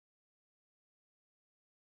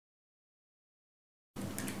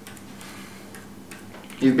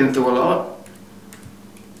You've been through a lot.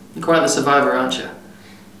 You're quite the survivor, aren't you?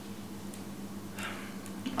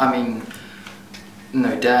 I mean,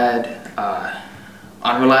 no dad,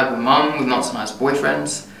 unreliable mum with not so nice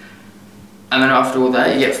boyfriends, and then after all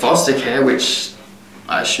that you get foster care, which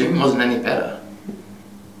I assume wasn't any better.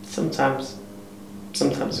 Sometimes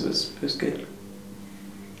it was good.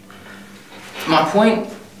 My point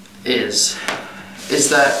is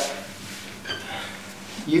that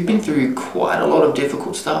you've been through quite a lot of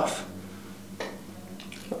difficult stuff.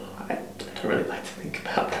 I don't really like to think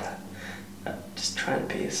about that. I'm just trying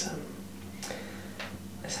to be as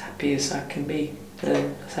happy as I can be,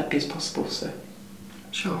 as happy as possible. So.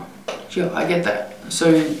 Sure, I get that.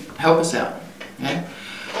 So help us out. Yeah,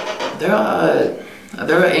 there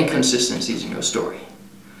are inconsistencies in your story.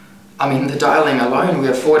 I mean, the dialing alone, we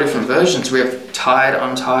have 4 different versions. We have tied,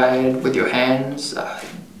 untied, with your hands,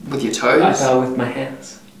 with your toes. I dial with my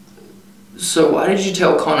hands. So why did you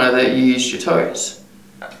tell Connor that you used your toes?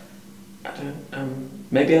 I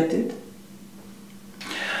don't, maybe I did?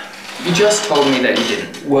 You just told me that you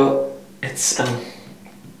didn't. Well, it's,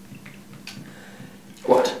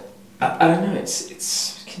 What? I don't know,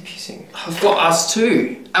 it's confusing. For us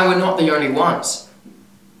too, and we're not the only ones.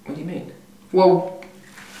 What do you mean? Well,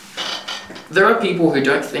 there are people who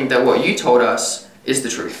don't think that what you told us is the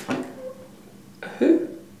truth. Who?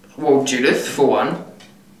 Well, Judith, for one.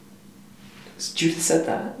 Judith said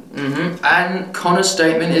that? Mm-hmm. And Connor's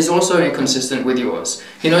statement is also inconsistent with yours.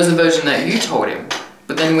 He knows the version that you told him,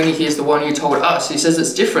 but then when he hears the one you told us, he says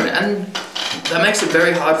it's different, and that makes it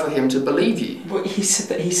very hard for him to believe you. Well, he said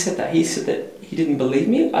that he didn't believe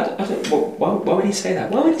me? I don't, why would he say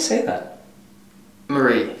that? Why would he say that?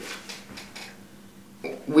 Marie,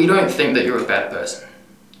 we don't think that you're a bad person.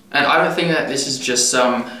 And I don't think that this is just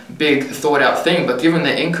some big thought out thing, but given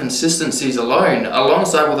the inconsistencies alone,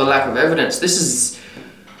 alongside with the lack of evidence, it's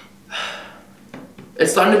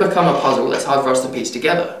starting to become a puzzle that's hard for us to piece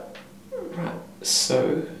together. Right,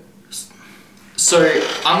 so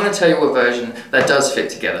I'm going to tell you a version that does fit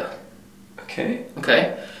together. Okay.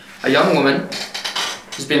 Okay? A young woman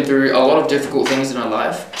who's been through a lot of difficult things in her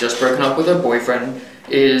life, just broken up with her boyfriend,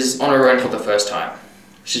 is on her own for the first time.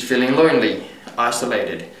 She's feeling lonely,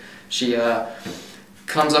 isolated. She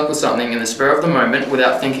comes up with something in the spur of the moment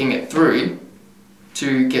without thinking it through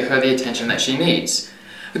to get her the attention that she needs.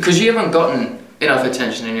 Because you haven't gotten enough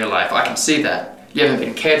attention in your life, I can see that. You haven't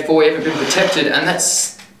been cared for, you haven't been protected, and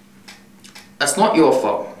that's not your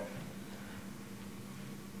fault.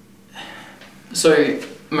 So,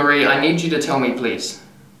 Marie, I need you to tell me, please.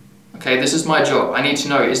 Okay, this is my job. I need to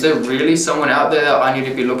know, is there really someone out there that I need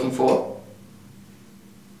to be looking for?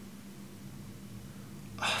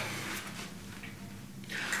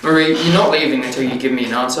 Marie, you're not leaving until you give me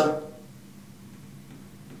an answer.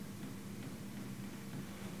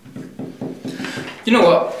 You know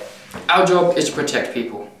what? Our job is to protect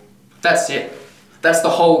people. That's it. That's the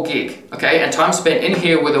whole gig, okay? And time spent in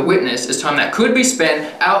here with a witness is time that could be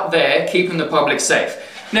spent out there keeping the public safe.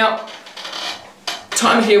 Now,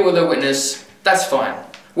 time here with a witness, that's fine.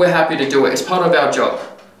 We're happy to do it. It's part of our job,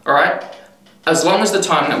 all right? As long as the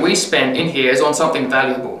time that we spend in here is on something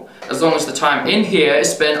valuable. As long as the time in here is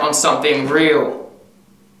spent on something real.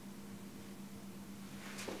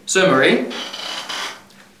 So, Marie,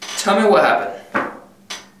 tell me what happened.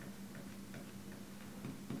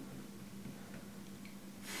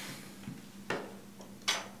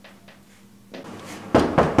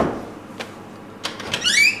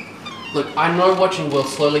 Look, I know watching Will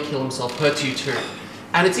slowly kill himself hurts you too.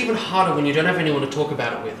 And it's even harder when you don't have anyone to talk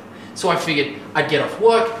about it with. So I figured I'd get off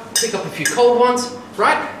work, pick up a few cold ones,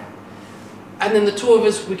 right? And then the two of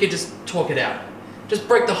us, we could just talk it out. Just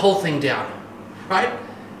break the whole thing down, right?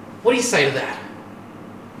 What do you say to that?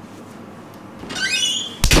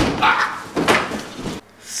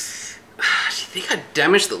 Do you think I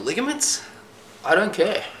damaged the ligaments? I don't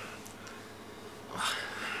care.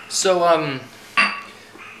 So,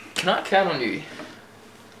 can I count on you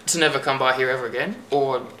to never come by here ever again?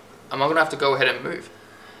 Or am I gonna have to go ahead and move?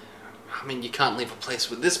 I mean, you can't leave a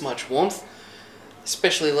place with this much warmth.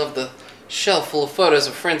 Especially love the shelf full of photos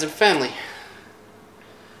of friends and family.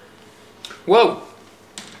 Well,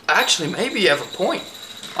 actually, maybe you have a point.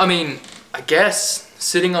 I mean, I guess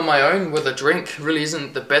sitting on my own with a drink really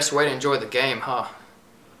isn't the best way to enjoy the game, huh?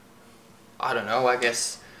 I don't know, I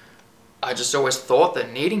guess I just always thought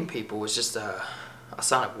that needing people was just a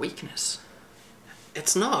sign of weakness.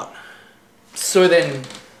 It's not. So then,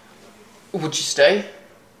 would you stay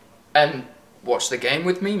and watch the game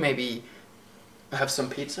with me? Maybe have some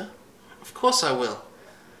pizza? Of course I will.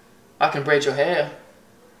 I can braid your hair.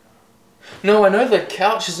 No, I know the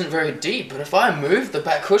couch isn't very deep, but if I move the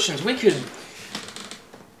back cushions, we could...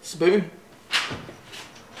 Spoon.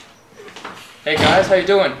 Hey guys, how you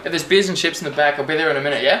doing? If there's beers and chips in the back, I'll be there in a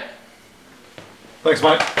minute, yeah? Thanks,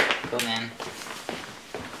 mate. Cool, man.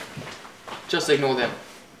 Just ignore them.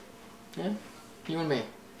 Yeah? You and me.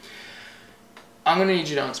 I'm gonna need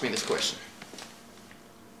you to answer me this question.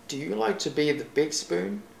 Do you like to be the big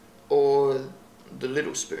spoon or the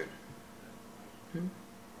little spoon? Hmm?